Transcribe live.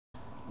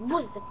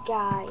What's up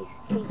guys,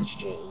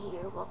 HJ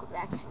here, welcome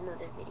back to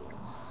another video.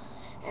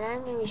 And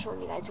I'm going to be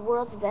showing you guys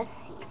world's best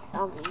seeds.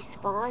 You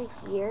spawn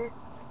here.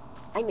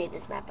 I made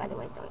this map by the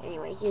way, so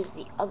anyway, here's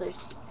the other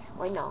seeds.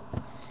 Wait, no.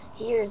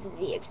 Here's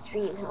the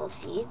extreme hill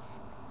seeds.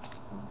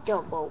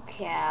 Dumbo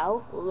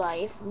Cow,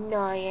 Life,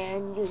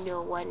 Nyan, you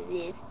know what it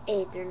is,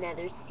 Aether,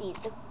 Nether,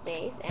 Seeds of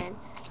Faith, and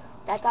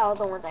that's all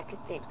the ones I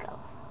could think of.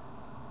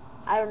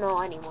 I don't know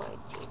any more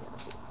extreme hill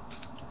seeds.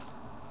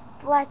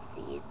 Flat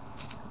seeds.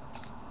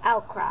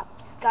 Outcrop,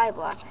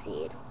 Skyblock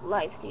Seed,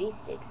 Life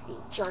 360,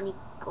 Johnny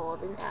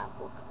Golden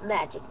Apple,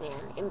 Magic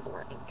Man, and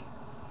Blank.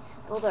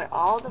 Those are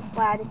all the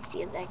flattest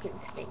seeds I can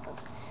think of.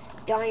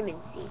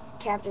 Diamond Seeds,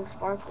 Captain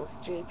Sparkles,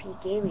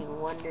 JP Gaming,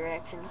 One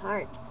Direction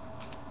Heart,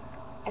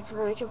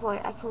 exclamation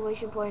point,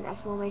 exclamation point,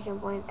 exclamation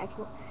point,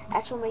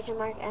 exclamation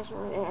mark,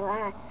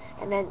 exclamation,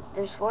 and then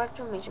there's 4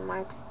 exclamation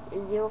marks,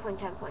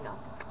 0.10.0.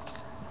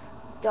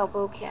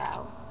 Double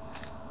Cow.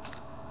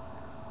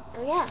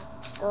 So yeah,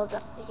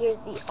 here's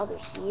the other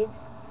seeds.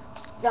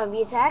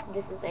 Zombie Attack,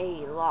 this is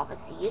a lava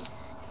seed.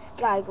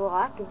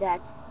 Skyblock,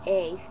 that's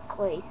a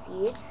clay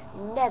seed.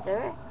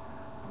 Nether,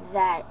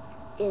 that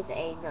is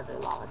another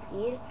lava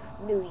seed.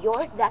 New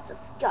York, that's a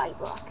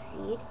skyblock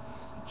seed.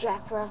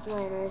 Jack Frost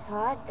Miner's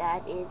Hut,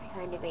 that is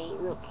kind of a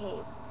little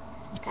cave,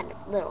 kind of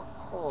little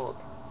hole,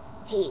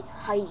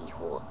 hidey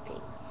hole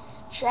thing.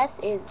 Chest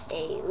is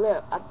a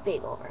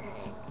big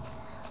overhang.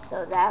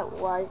 So that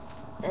was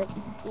the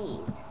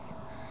seeds.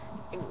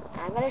 Anyway,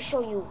 I'm going to show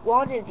you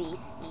one of these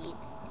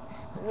seeds.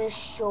 I'm going to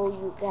show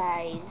you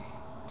guys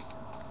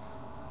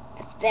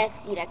the best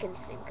seed I can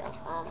think of.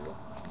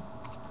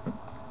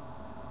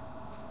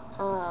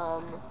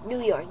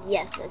 New York,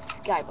 yes, a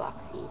skyblock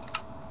seed.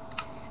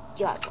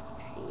 Skyblock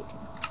seed.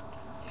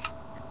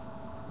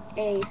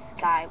 A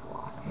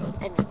skyblock seed.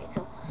 Anyway,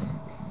 so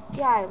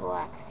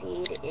skyblock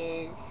seed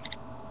is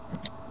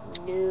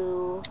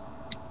New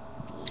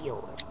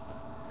York.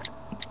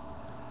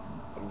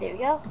 And there we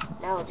go.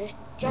 Now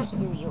just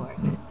New York.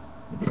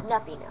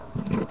 Nothing else.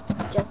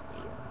 Just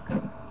New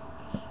York.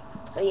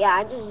 So yeah,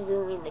 I'm just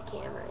zooming the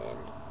camera in.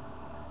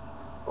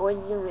 Or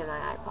zooming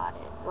my iPod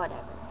in.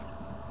 Whatever.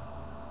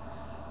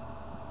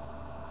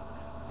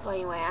 So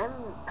anyway, I'm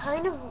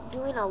kind of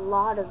doing a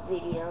lot of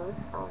videos.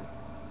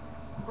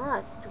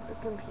 Stupid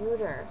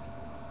computer.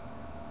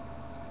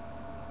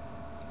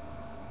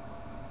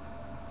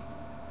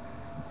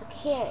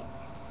 Okay,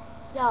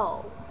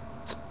 so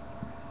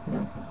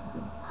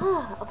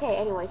okay,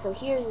 anyway, so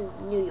here's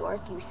New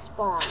York. You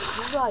spawn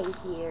right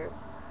here,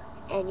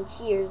 and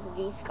here's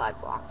the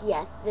skyblock.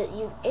 Yes,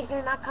 if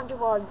you're not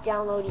comfortable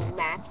downloading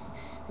maps,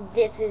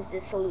 this is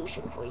the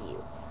solution for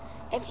you.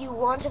 If you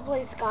want to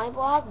play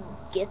skyblock,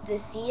 get the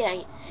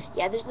seed.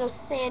 Yeah, there's no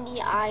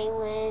sandy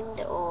island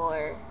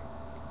or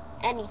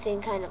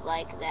anything kind of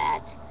like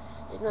that.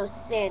 There's no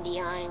sandy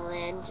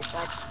island,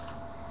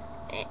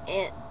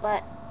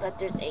 but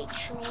there's a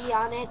tree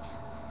on it,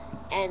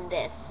 and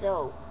this.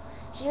 So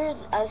here's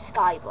a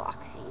skyblock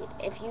seed.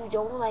 If you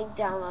don't like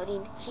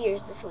downloading,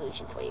 here's the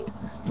solution for you.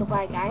 So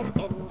bye guys,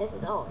 and this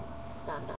is Owen, son.